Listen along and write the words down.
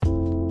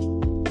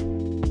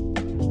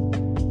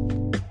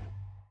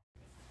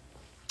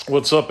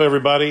What's up,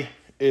 everybody?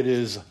 It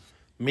is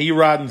me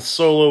riding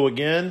solo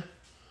again.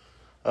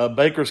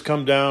 Baker's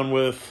come down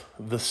with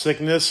the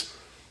sickness.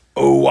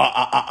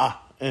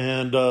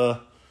 And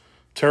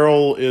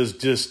Terrell is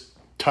just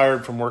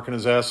tired from working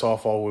his ass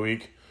off all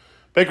week.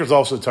 Baker's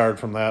also tired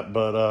from that,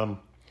 but I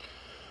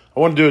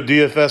want to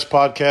do a DFS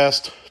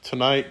podcast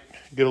tonight,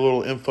 get a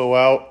little info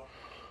out.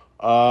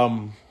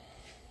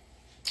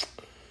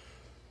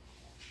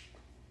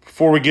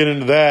 Before we get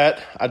into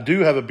that, I do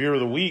have a beer of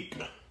the week.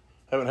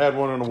 Haven't had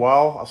one in a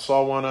while. I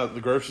saw one at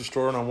the grocery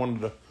store, and I wanted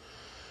to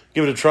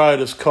give it a try. It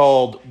is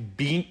called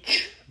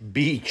Beach.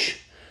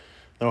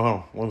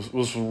 No,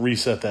 let's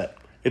reset that.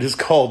 It is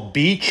called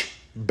Beach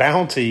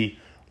Bounty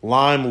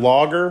Lime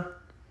Lager,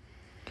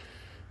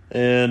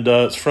 and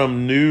it's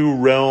from New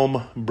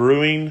Realm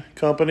Brewing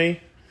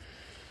Company.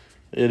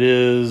 It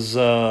is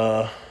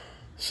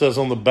says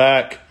on the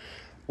back,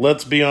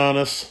 "Let's be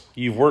honest,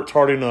 you've worked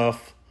hard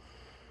enough.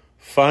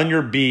 Find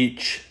your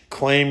beach,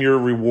 claim your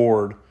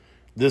reward.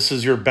 This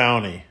is your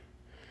bounty.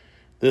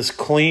 This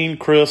clean,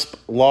 crisp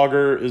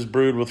lager is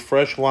brewed with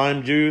fresh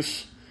lime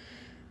juice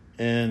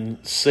and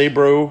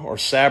Sabro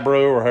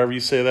or however you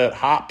say that,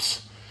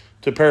 hops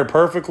to pair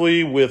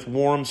perfectly with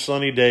warm,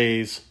 sunny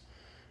days,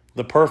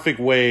 the perfect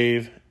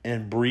wave,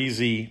 and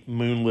breezy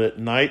moonlit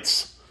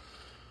nights."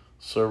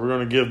 So we're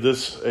going to give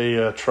this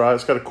a try.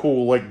 It's got a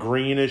cool, like,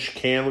 greenish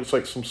can. Looks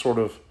like some sort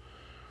of...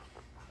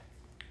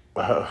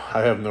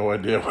 I have no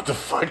idea what the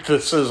fuck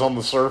this is on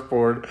the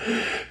surfboard.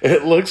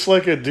 It looks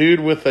like a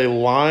dude with a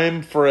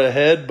lime for a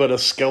head, but a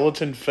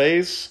skeleton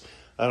face.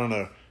 I don't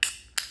know.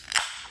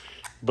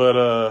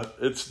 But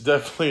it's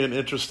definitely an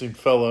interesting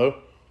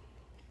fellow.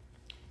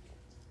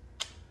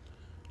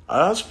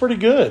 That's pretty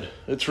good.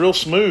 It's real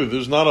smooth.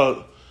 There's not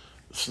a...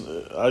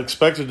 I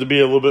expected it to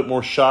be a little bit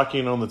more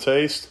shocking on the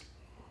taste.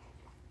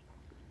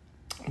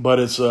 But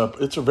it's a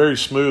very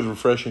smooth,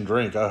 refreshing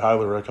drink. I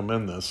highly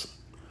recommend this.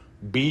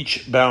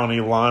 Beach Bounty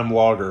Lime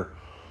Lager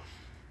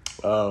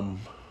from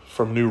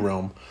New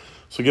Realm.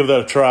 So give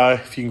that a try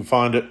if you can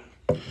find it.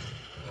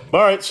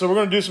 All right, so we're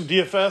going to do some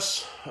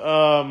DFS.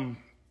 A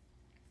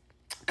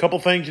couple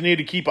things you need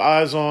to keep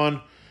eyes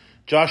on.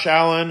 Josh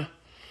Allen,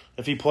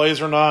 if he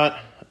plays or not.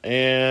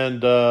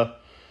 And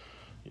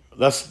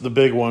that's the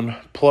big one.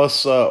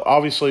 Plus,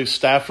 obviously,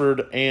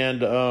 Stafford and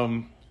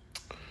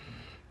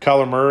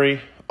Kyler Murray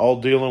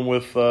all dealing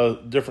with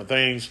different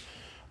things.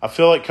 I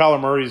feel like Kyler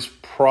Murray's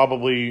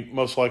probably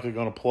most likely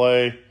going to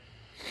play.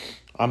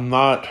 I'm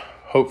not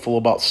hopeful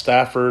about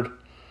Stafford,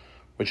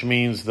 which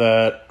means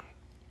that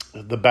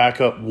the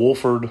backup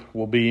Wolford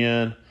will be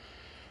in.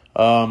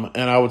 And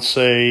I would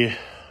say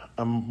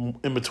I'm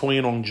in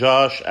between on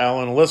Josh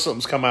Allen, unless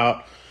something's come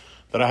out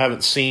that I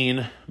haven't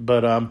seen.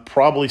 But I'm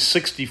probably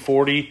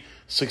 60-40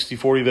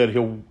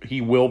 that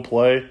he will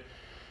play.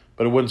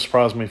 But it wouldn't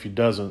surprise me if he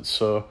doesn't.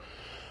 So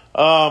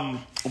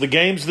the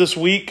games this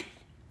week,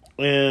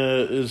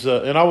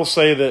 and I will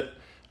say that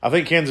I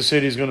think Kansas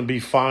City is going to be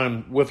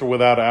fine with or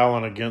without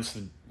Allen against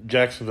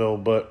Jacksonville,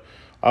 but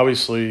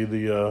obviously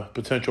the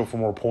potential for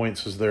more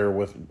points is there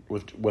with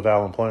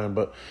Allen playing.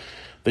 But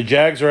the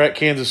Jags are at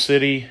Kansas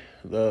City.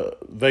 The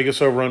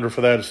Vegas over-under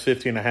for that is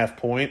 50.5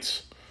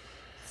 points.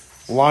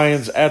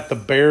 Lions at the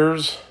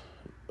Bears.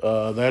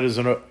 That is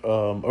an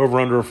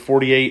over-under of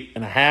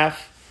 48.5.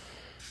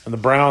 And the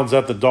Browns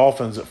at the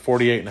Dolphins at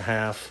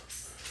 48.5.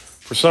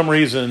 For some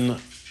reason,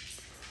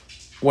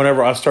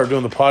 whenever I start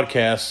doing the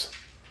podcast,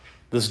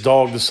 this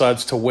dog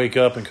decides to wake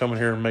up and come in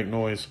here and make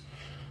noise.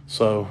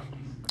 So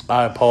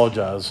I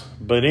apologize.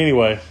 But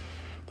anyway,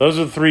 those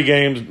are the three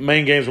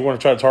main games we're going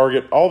to try to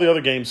target. All the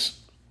other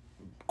games,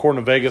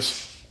 according to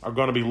Vegas, are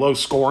going to be low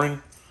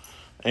scoring.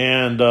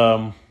 And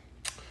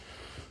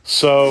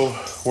so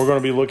we're going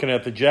to be looking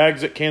at the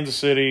Jags at Kansas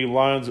City,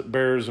 Lions at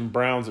Bears, and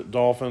Browns at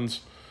Dolphins,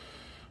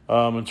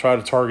 and try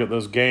to target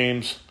those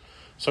games.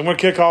 So I'm going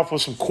to kick off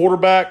with some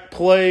quarterback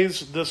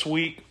plays this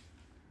week.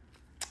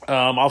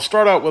 I'll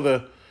start out with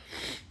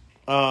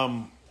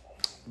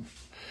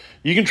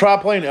you can try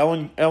playing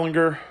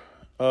Ellinger.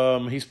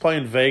 He's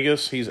playing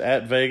Vegas. He's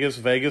at Vegas.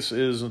 Vegas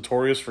is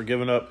notorious for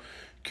giving up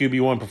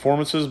QB1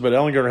 performances, but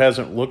Ellinger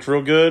hasn't looked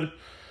real good.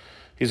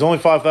 He's only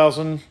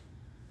 5,000,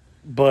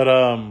 but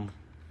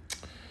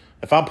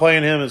if I'm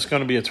playing him, it's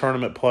going to be a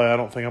tournament play. I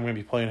don't think I'm going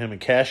to be playing him in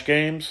cash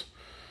games.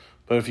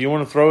 But if you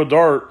want to throw a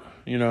dart,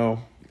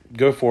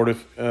 go for it.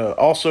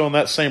 Also in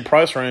that same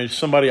price range,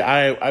 somebody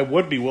I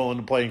would be willing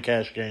to play in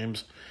cash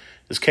games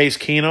is Case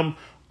Keenum.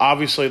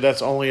 Obviously,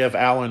 that's only if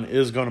Allen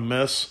is going to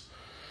miss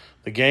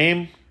the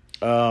game.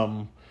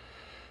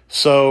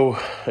 So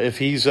if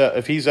he's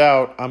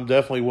out, I'm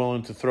definitely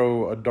willing to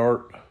throw a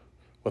dart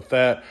with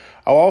that.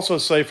 I'll also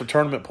say for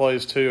tournament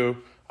plays too,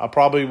 I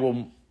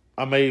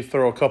may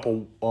throw a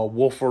couple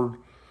Wolford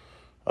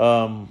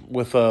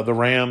with the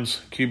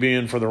Rams,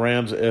 QB for the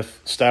Rams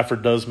if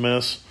Stafford does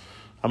miss.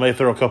 I may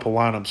throw a couple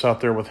lineups out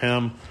there with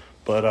him,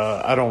 but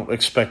I don't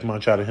expect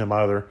much out of him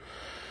either.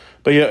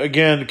 But, yeah,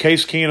 again,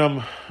 Case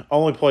Keenum,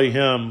 only play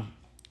him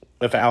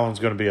if Allen's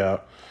going to be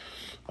out.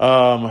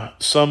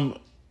 Some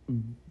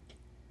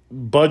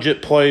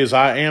budget plays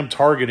I am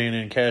targeting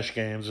in cash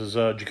games is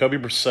Jacoby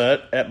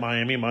Brissett at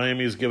Miami.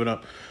 Miami has given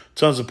up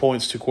tons of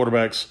points to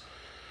quarterbacks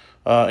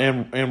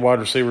and wide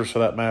receivers for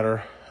that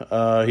matter.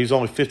 He's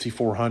only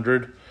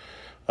 5,400.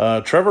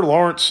 Trevor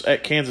Lawrence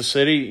at Kansas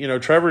City. You know,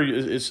 Trevor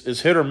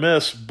is hit or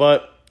miss,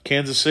 but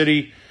Kansas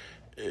City,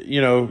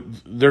 you know,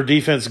 their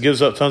defense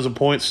gives up tons of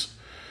points,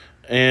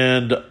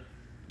 and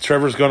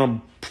Trevor's going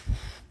to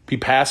be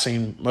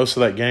passing most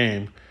of that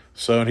game.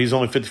 So, and he's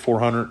only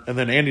 5,400. And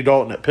then Andy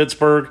Dalton at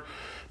Pittsburgh.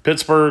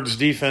 Pittsburgh's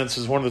defense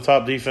is one of the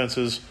top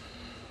defenses,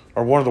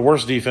 or one of the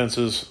worst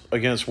defenses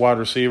against wide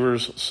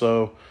receivers.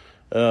 So,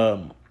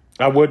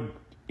 I would,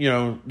 you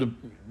know,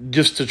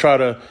 just to try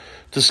to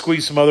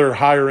squeeze some other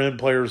higher end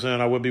players in,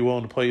 I would be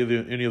willing to play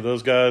any of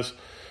those guys.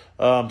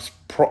 My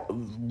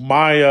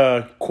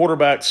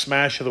quarterback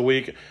smash of the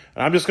week, and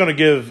I'm just going to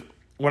give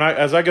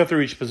as I go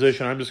through each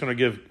position, I'm just going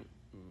to give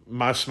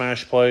my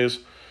smash plays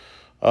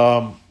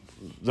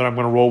that I'm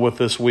going to roll with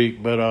this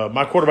week. But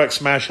my quarterback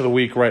smash of the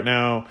week right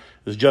now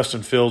is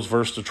Justin Fields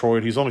versus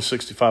Detroit. He's only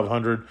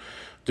 6,500.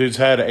 Dude's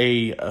had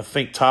I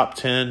think top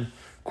 10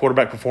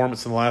 quarterback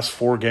performance in the last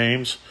 4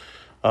 games.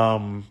 I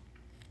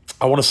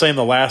want to say in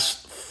the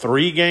last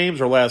 3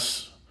 games or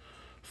last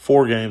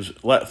 4 games,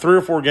 3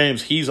 or 4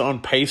 games, he's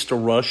on pace to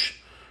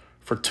rush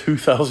for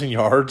 2,000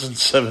 yards in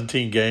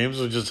 17 games,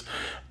 which is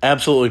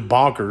absolutely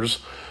bonkers.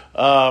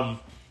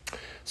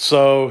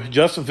 So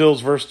Justin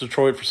Fields versus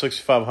Detroit for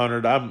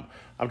 6,500. I'm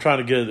trying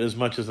to get as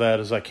much as that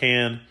as I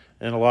can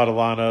in a lot of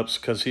lineups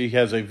because he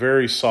has a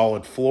very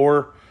solid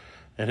floor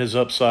and his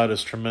upside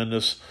is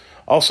tremendous.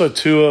 Also,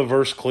 Tua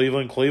versus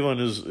Cleveland.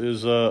 Cleveland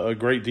is a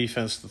great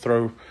defense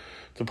to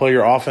play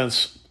your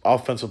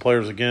offensive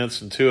players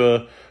against, and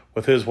Tua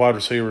with his wide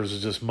receivers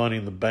is just money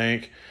in the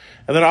bank.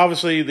 And then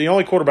obviously the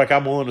only quarterback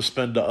I'm willing to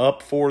spend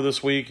up for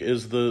this week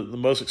is the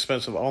most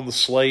expensive on the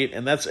slate,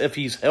 and that's if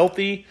he's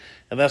healthy,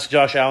 and that's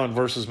Josh Allen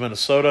versus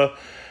Minnesota.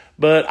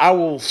 But I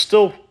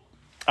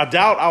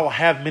doubt I will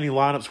have many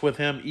lineups with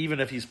him, even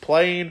if he's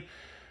playing,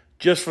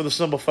 just for the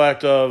simple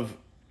fact of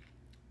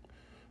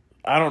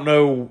I don't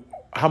know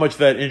how much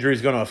that injury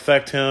is going to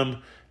affect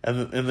him,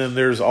 and then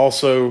there's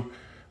also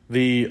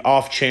the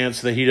off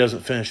chance that he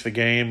doesn't finish the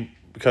game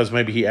because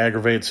maybe he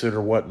aggravates it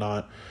or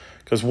whatnot.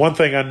 Because one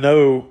thing I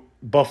know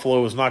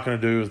Buffalo is not going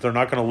to do is they're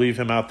not going to leave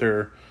him out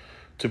there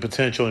to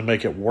potentially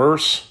make it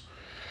worse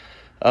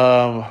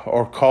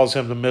or cause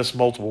him to miss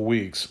multiple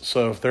weeks.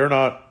 So if they're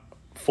not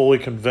fully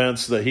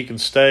convinced that he can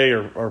stay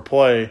or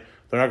play,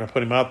 they're not going to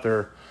put him out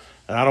there.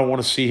 And I don't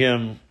want to see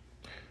him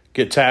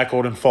get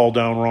tackled and fall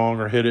down wrong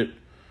or get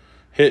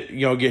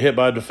hit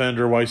by a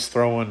defender while he's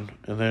throwing,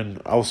 and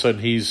then all of a sudden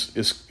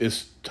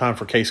it's time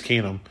for Case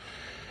Keenum.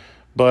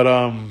 But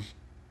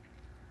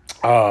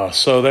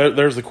so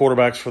there's the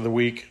quarterbacks for the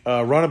week.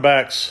 Running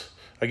backs,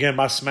 again,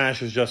 my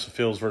smash is Justin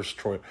Fields versus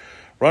Detroit.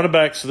 Running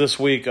backs this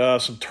week,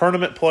 some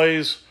tournament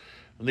plays.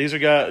 And these are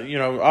guys, you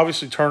know,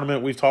 obviously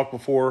tournament, we've talked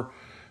before,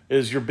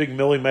 is your big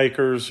millie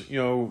makers, you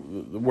know,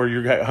 where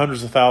you got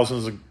hundreds of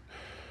thousands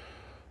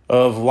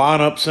of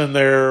lineups in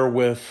there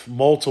with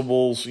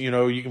multiples. You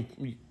know, you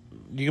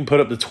can put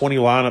up to 20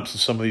 lineups in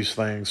some of these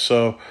things.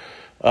 So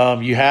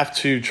you have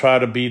to try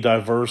to be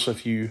diverse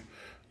if you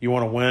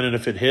want to win, and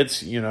if it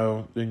hits, you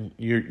know, then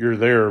you're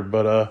there.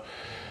 But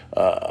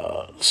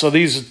so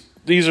these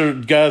are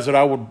guys that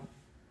I would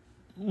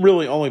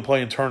really only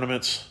play in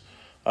tournaments.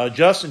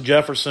 Justin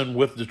Jefferson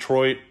with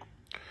Detroit,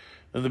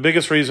 and the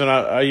biggest reason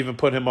I even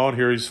put him on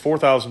here, he's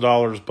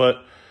 $4,000,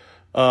 but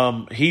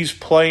he's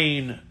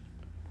playing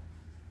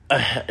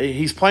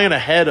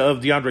ahead of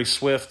DeAndre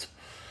Swift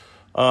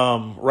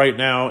right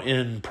now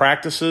in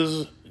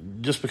practices,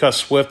 just because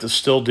Swift is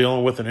still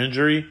dealing with an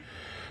injury.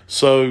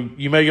 So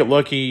you may get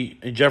lucky,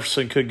 and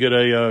Jefferson could get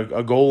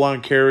a goal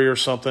line carry or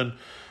something.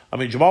 I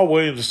mean, Jamal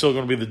Williams is still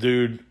going to be the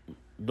dude.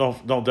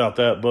 Don't doubt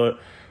that. But,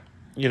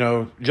 you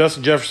know,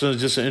 Justin Jefferson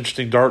is just an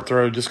interesting dart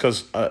throw just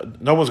because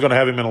no one's going to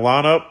have him in a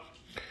lineup.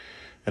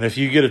 And if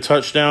you get a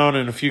touchdown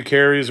and a few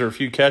carries or a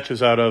few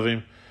catches out of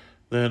him,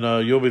 then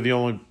you'll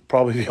be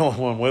probably the only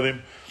one with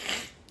him.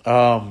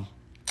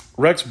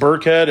 Rex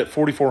Burkhead at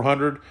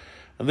 4,400.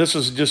 And this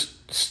is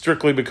just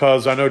strictly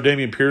because I know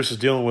Dameon Pierce is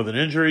dealing with an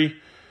injury.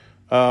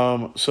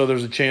 So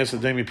there's a chance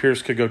that Dameon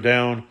Pierce could go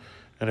down.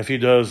 And if he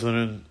does,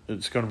 then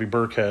it's going to be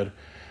Burkhead.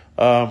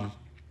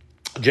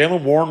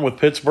 Jaylen Warren with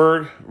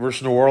Pittsburgh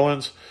versus New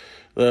Orleans.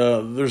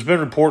 There's been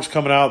reports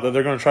coming out that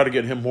they're going to try to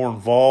get him more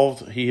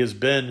involved. He has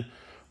been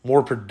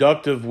more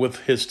productive with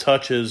his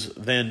touches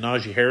than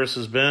Najee Harris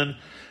has been.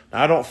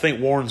 I don't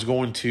think Warren's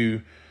going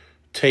to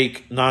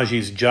take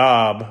Najee's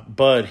job,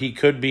 but he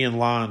could be in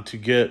line to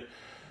get,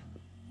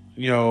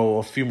 you know,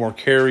 a few more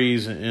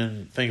carries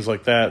and things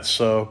like that.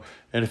 So,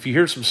 and if you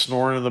hear some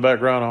snoring in the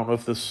background, I don't know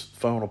if this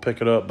phone will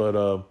pick it up,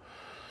 but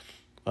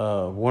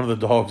one of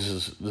the dogs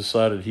has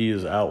decided he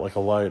is out like a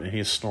light and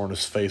he's snoring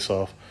his face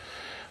off.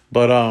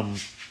 But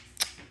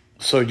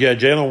so yeah,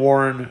 Jaylen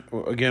Warren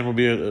again will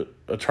be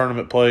a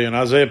tournament play, and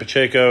Isaiah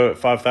Pacheco at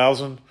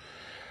 5,000.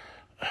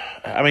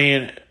 I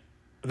mean,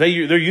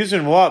 they're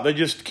using him a lot. They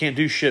just can't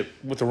do shit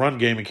with the run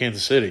game in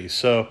Kansas City.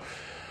 So,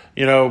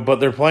 but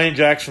they're playing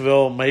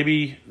Jacksonville.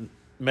 Maybe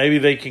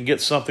they can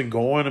get something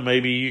going, and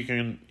maybe you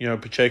can,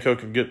 Pacheco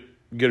can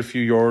get a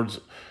few yards,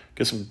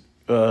 get some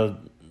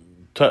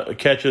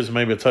catches,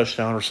 maybe a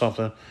touchdown or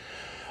something.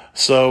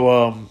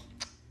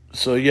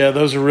 So yeah,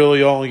 those are really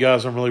the only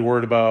guys I'm really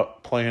worried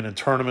about playing in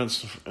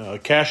tournaments,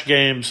 cash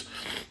games,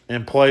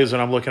 and plays that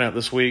I'm looking at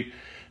this week.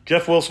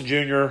 Jeff Wilson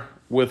Jr.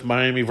 with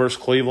Miami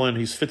versus Cleveland.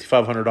 He's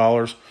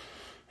 $5,500.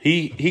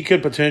 He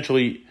could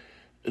potentially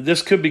 –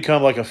 this could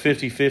become like a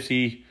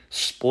 50-50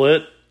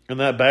 split in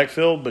that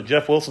backfield, but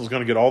Jeff Wilson's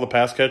going to get all the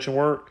pass-catching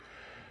work,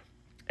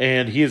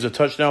 and he is a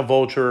touchdown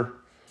vulture,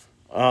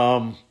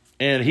 and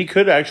he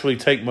could actually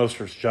take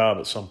Mostert's job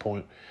at some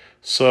point.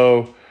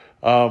 So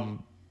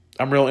I'm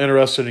real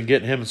interested in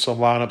getting him in some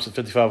lineups at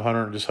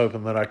 5,500 and just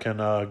hoping that I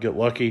can get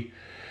lucky.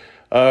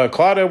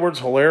 Clyde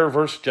Edwards-Helaire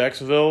versus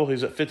Jacksonville.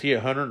 He's at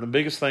 5,800. The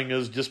biggest thing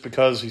is just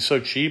because he's so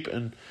cheap,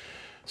 and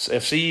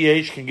if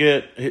CEH can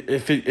get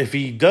if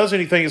he does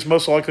anything, it's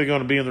most likely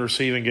going to be in the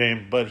receiving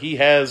game. But he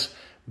has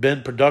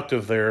been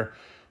productive there,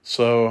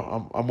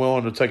 so I'm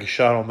willing to take a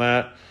shot on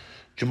that.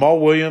 Jamal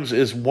Williams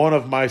is one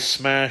of my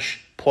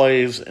smash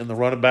plays in the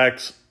running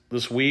backs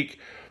this week,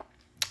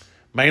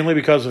 mainly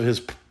because of his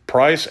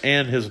price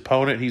and his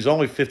opponent. He's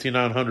only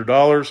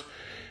 $5,900.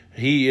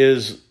 He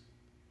is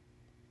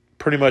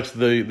pretty much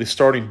the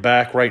starting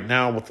back right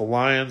now with the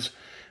Lions.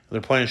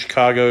 They're playing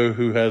Chicago,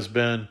 who has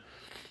been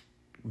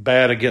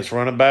bad against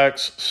running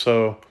backs.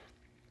 So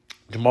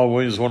Jamal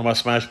Williams is one of my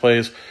smash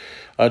plays.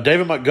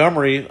 David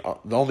Montgomery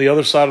on the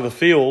other side of the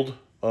field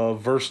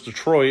versus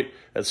Detroit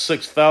at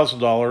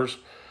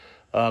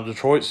 $6,000.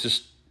 Detroit's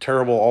just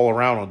terrible all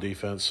around on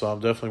defense, so I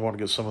definitely want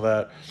to get some of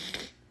that.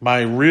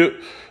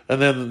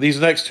 And then these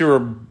next two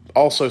are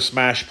also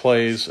smash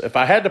plays. If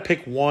I had to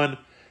pick one,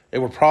 it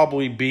would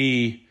probably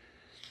be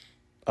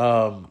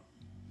Barkley.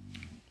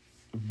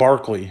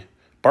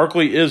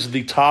 Barkley is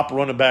the top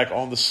running back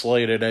on the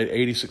slate at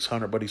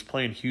 8,600, but he's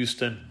playing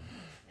Houston.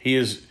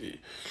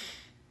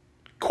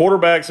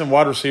 Quarterbacks and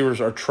wide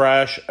receivers are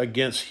trash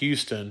against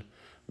Houston,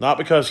 not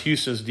because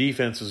Houston's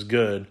defense is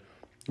good,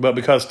 but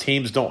because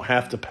teams don't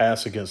have to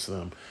pass against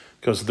them,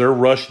 because their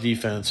rush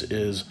defense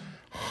is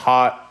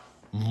hot,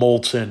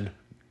 molten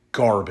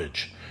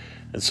garbage.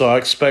 And so I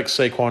expect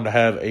Saquon to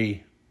have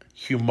a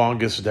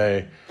humongous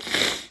day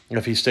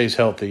if he stays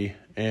healthy.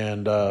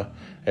 And at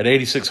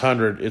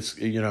 8,600, it's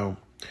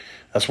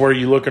that's where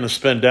you're looking to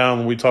spend down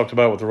when we talked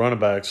about with the running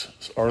backs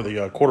or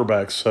the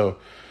quarterbacks. So,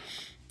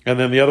 and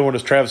then the other one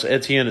is Travis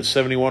Etienne at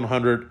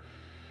 7,100.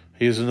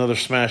 He is another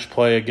smash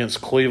play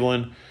against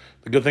Cleveland.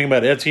 The good thing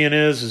about Etienne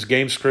is his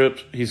game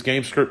script. He's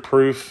game script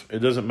proof. It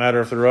doesn't matter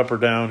if they're up or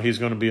down. He's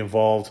going to be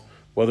involved,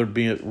 whether it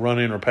be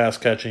running or pass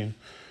catching.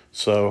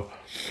 So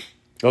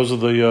those are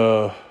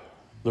the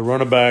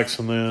running backs,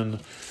 and then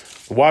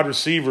the wide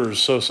receivers.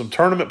 So some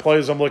tournament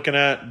plays I'm looking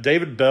at.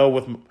 David Bell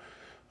with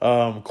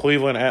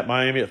Cleveland at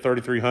Miami at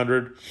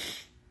 3,300.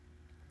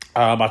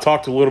 I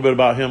talked a little bit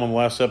about him on the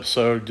last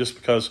episode just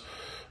because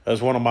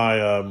as one of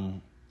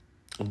my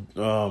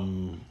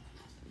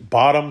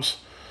bottoms.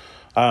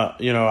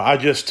 I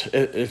just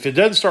if it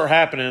doesn't start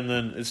happening,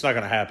 then it's not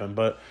going to happen.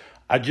 But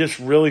I just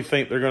really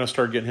think they're going to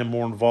start getting him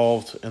more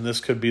involved, and this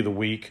could be the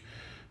week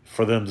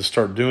for them to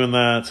start doing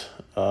that.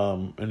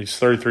 And he's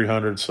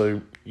 3,300,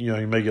 so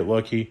you may get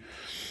lucky.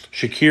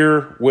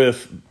 Shakir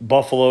with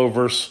Buffalo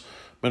versus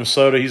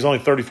Minnesota, he's only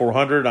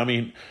 3,400. I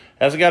mean,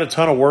 hasn't got a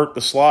ton of work.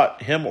 The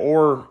slot, him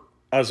or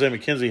Isaiah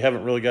McKenzie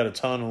haven't really got a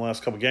ton in the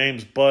last couple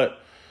games, but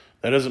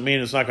that doesn't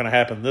mean it's not going to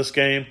happen this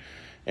game.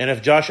 And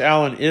if Josh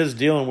Allen is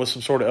dealing with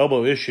some sort of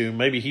elbow issue,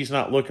 maybe he's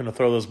not looking to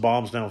throw those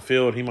bombs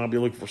downfield. He might be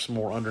looking for some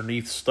more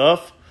underneath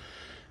stuff.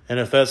 And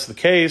if that's the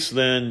case,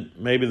 then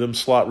maybe them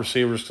slot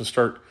receivers can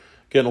start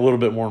getting a little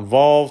bit more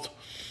involved.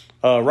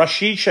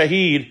 Rashid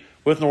Shaheed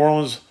with New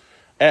Orleans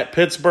at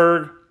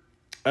Pittsburgh.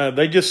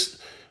 Aside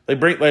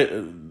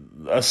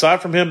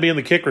from him being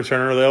the kick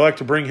returner, they like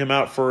to bring him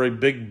out for a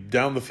big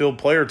down the field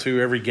play or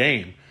two every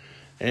game.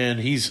 And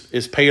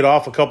it's paid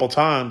off a couple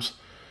times.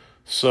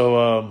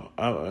 So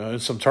in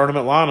some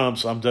tournament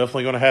lineups, I'm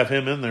definitely going to have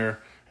him in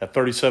there at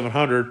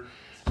 3,700.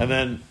 And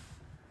then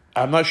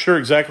I'm not sure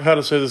exactly how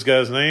to say this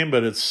guy's name,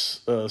 but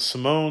it's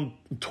Simone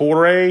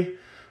Toure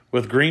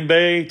with Green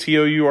Bay,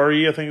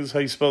 Toure, I think is how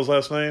you spell his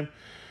last name.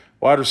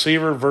 Wide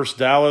receiver versus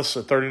Dallas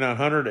at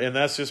 3,900. And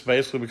that's just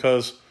basically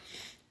because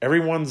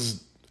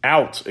everyone's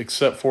out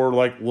except for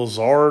like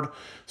Lazard.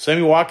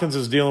 Sammy Watkins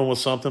is dealing with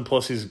something,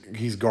 plus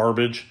he's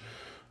garbage.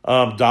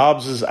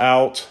 Dobbs is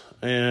out,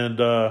 and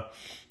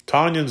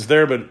Tanyan's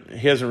there, but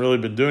he hasn't really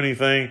been doing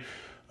anything.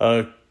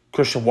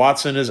 Christian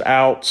Watson is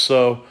out,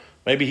 so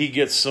maybe he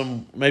gets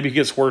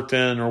worked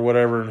in or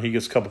whatever, and he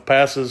gets a couple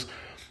passes.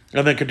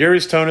 And then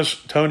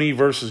Kadarius Toney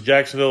versus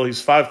Jacksonville,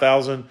 he's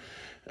 5,000.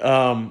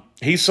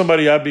 He's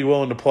somebody I'd be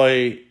willing to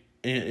play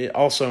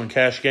also in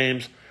cash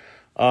games.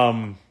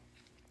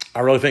 I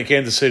really think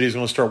Kansas City is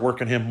going to start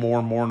working him more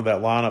and more into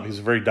that lineup. He's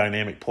a very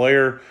dynamic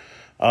player,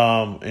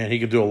 and he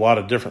can do a lot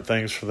of different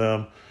things for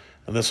them.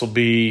 and this will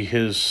be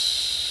his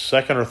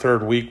second or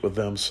third week with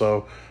them.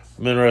 So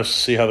I'm interested to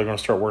see how they're going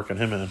to start working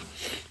him in.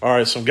 All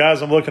right, some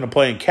guys I'm looking to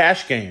play in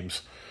cash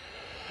games.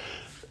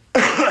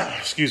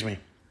 Excuse me.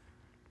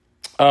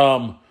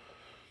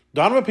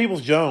 Donovan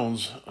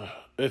Peoples-Jones,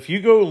 if you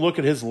go look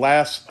at his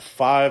last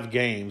 5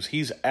 games,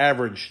 he's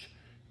averaged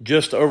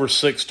just over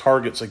 6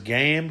 targets a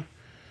game.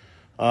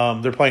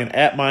 They're playing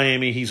at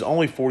Miami. He's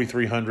only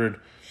 4,300.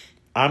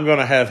 I'm going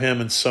to have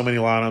him in so many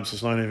lineups.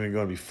 It's not even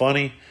going to be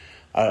funny.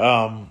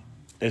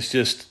 It's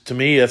just, to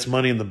me, that's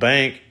money in the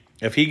bank.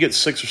 If he gets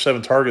 6 or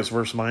 7 targets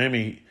versus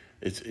Miami,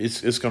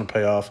 it's going to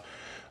pay off.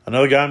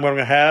 Another guy I'm going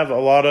to have a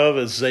lot of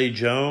is Zay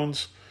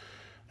Jones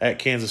at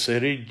Kansas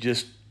City.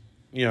 Just,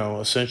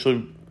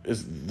 essentially,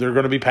 they're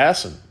going to be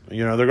passing.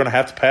 They're going to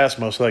have to pass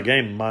most of that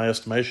game, in my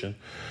estimation.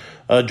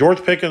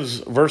 George Pickens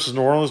versus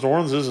New Orleans. New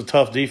Orleans is a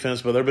tough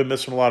defense, but they've been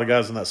missing a lot of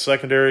guys in that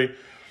secondary.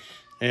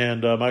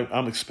 And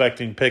I'm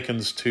expecting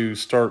Pickens to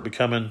start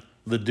becoming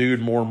the dude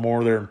more and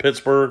more there in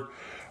Pittsburgh.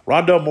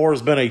 Rondale Moore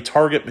has been a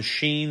target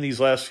machine these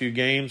last few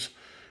games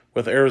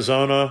with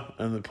Arizona,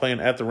 and they're playing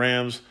at the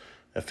Rams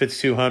at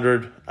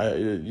 5,200.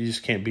 You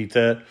just can't beat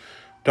that.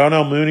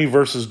 Darnell Mooney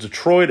versus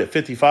Detroit at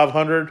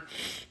 5,500.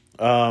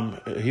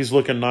 He's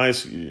looking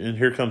nice, and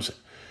here comes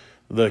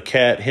the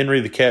cat,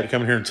 Henry the cat,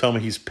 coming here and telling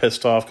me he's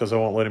pissed off because I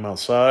won't let him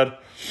outside.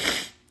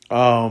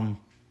 Amari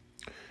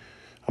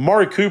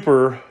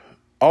Cooper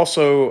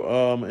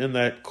also in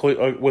that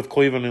with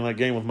Cleveland in that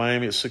game with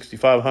Miami at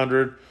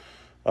 6,500.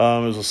 It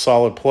was a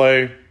solid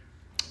play.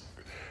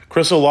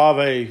 Chris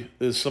Olave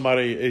is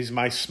somebody. He's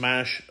my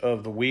smash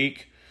of the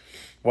week,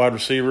 wide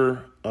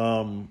receiver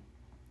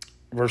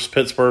versus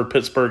Pittsburgh.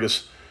 Pittsburgh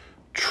is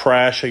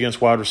trash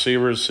against wide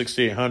receivers,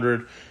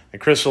 6,800.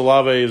 And Chris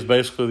Olave is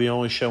basically the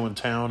only show in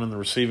town in the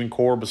receiving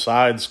core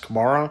besides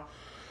Kamara.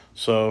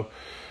 So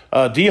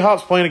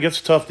D-Hop's playing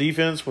against a tough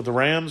defense with the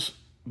Rams,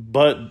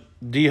 but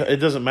it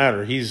doesn't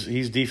matter.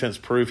 He's defense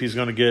proof. He's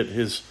going to get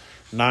his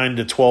 9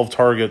 to 12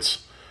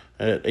 targets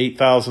at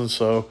 8,000.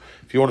 So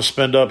if you want to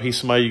spend up, he's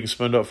somebody you can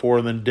spend up for.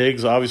 And then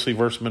Diggs, obviously,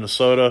 versus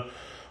Minnesota.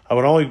 I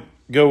would only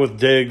go with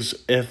Diggs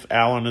if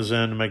Allen is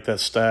in to make that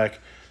stack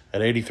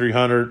at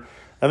 8,300.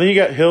 And then you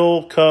got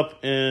Hill,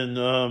 Kupp, and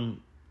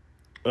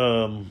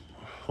oh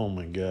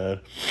my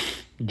God,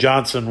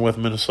 Johnson with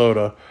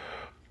Minnesota.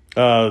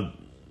 They're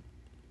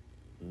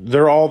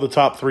all the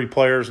top 3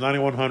 players,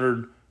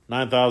 9,100,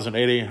 9,000,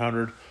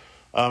 8,800.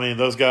 I mean,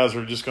 those guys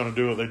are just going to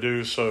do what they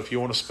do. So if you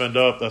want to spend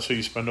up, that's who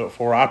you spend up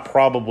for. I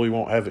probably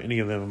won't have any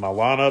of them in my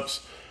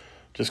lineups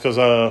just because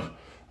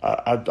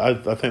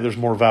I think there's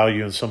more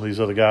value in some of these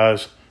other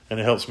guys, and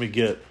it helps me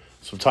get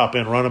some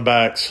top-end running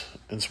backs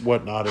and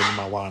whatnot into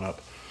my lineup.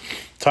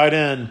 Tight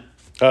end,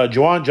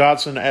 Juwan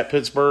Johnson at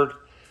Pittsburgh.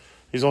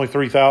 He's only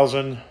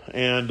 3,000,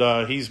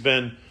 and he's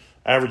been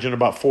averaging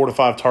about 4 to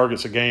 5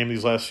 targets a game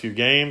these last few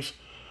games.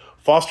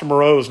 Foster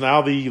Moreau is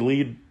now the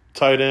lead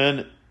tight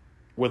end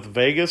with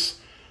Vegas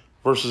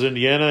versus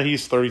Indiana.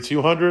 He's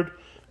 3,200.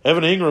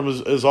 Evan Ingram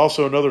is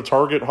also another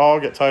target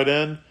hog at tight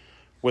end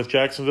with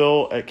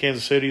Jacksonville. At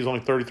Kansas City, he's only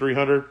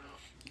 3,300.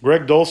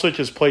 Greg Dulcich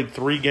has played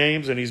 3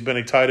 games, and he's been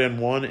a tight end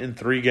 1 in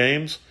 3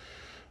 games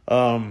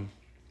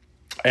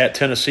at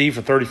Tennessee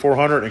for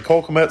 3,400. And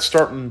Cole Kmet's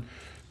starting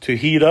to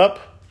heat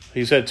up.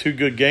 He's had 2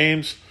 good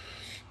games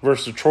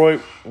versus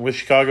Detroit, with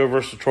Chicago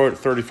versus Detroit at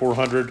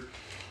 3,400.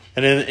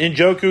 And then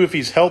Njoku, if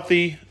he's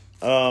healthy,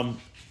 I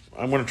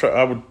would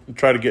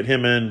try to get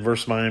him in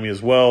versus Miami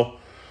as well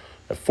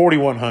at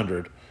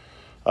 4,100.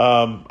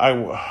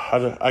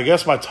 I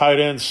guess my tight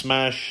end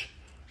smash,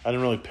 I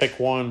didn't really pick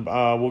one.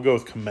 We'll go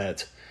with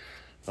Kmet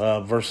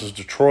versus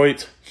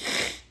Detroit.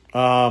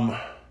 And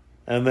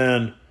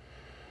then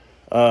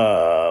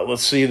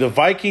let's see. The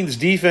Vikings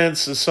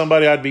defense is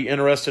somebody I'd be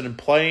interested in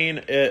playing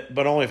it,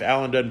 but only if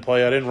Allen doesn't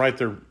play. I didn't write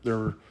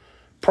their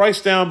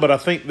price down, but I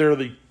think they're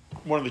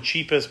one of the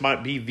cheapest,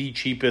 might be the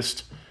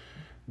cheapest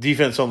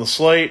defense on the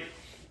slate.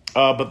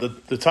 But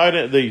the tight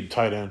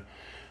end,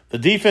 the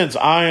defense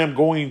I am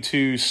going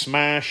to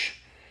smash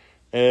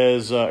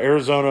is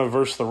Arizona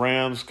versus the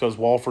Rams because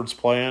Walford's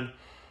playing.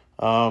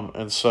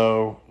 And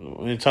so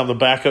anytime the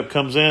backup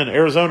comes in,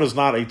 Arizona's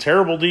not a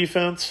terrible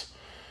defense,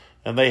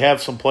 and they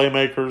have some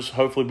playmakers.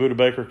 Hopefully Budda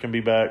Baker can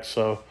be back.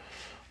 So,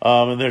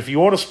 and then if you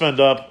want to spend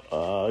up,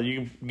 you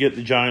can get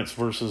the Giants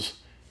versus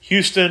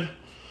Houston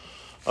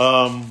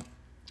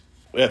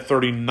at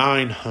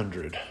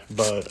 3,900.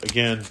 But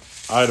again,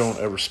 I don't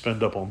ever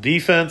spend up on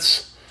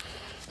defense.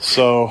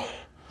 So,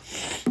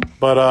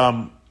 but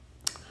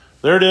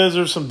there it is.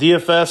 There's some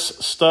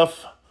DFS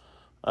stuff.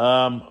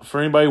 For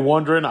anybody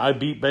wondering, I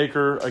beat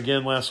Baker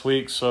again last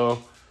week,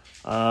 so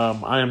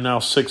I am now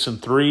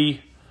 6-3.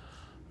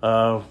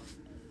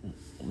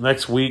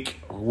 Next week,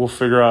 we'll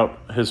figure out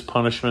his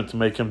punishment to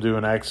make him do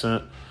an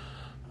accent.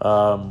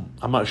 I'm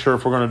not sure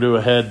if we're going to do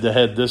a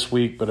head-to-head this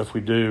week, but if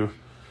we do,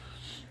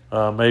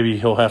 maybe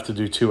he'll have to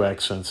do 2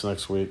 accents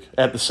next week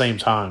at the same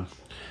time,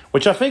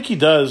 which I think he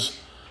does.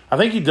 I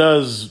think he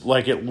does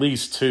like at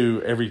least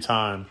 2 every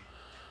time,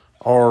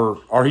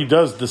 or he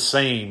does the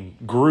same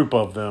group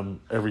of them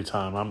every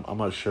time. I'm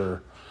not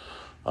sure.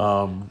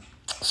 But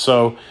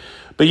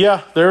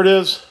yeah, there it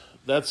is.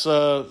 That's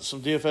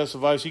some DFS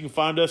advice. You can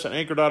find us at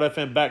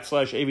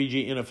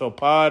anchor.fm/AVG NFL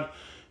Pod. You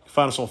can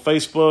find us on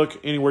Facebook,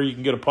 anywhere you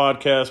can get a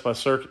podcast by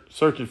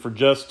searching for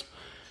just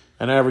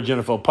an average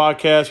NFL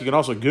podcast. You can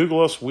also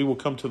Google us. We will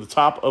come to the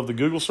top of the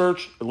Google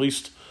search. At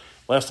least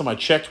last time I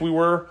checked, we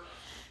were.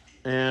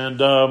 And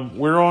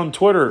we're on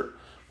Twitter,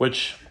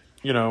 which,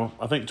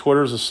 I think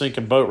Twitter is a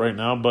sinking boat right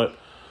now. But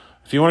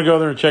if you want to go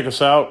there and check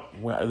us out,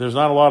 there's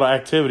not a lot of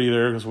activity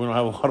there because we don't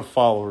have a lot of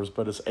followers.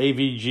 But it's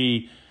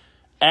AVG,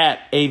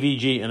 at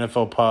AVG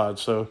NFL Pod.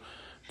 So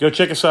go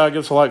check us out.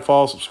 Give us a like,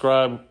 follow,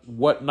 subscribe,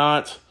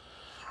 whatnot.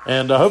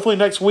 And hopefully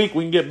next week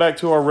we can get back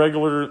to our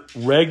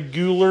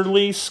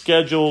regularly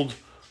scheduled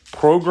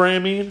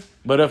programming.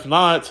 But if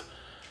not,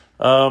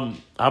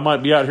 I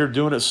might be out here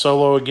doing it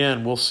solo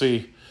again. We'll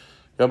see.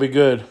 Y'all be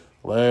good.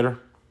 Later.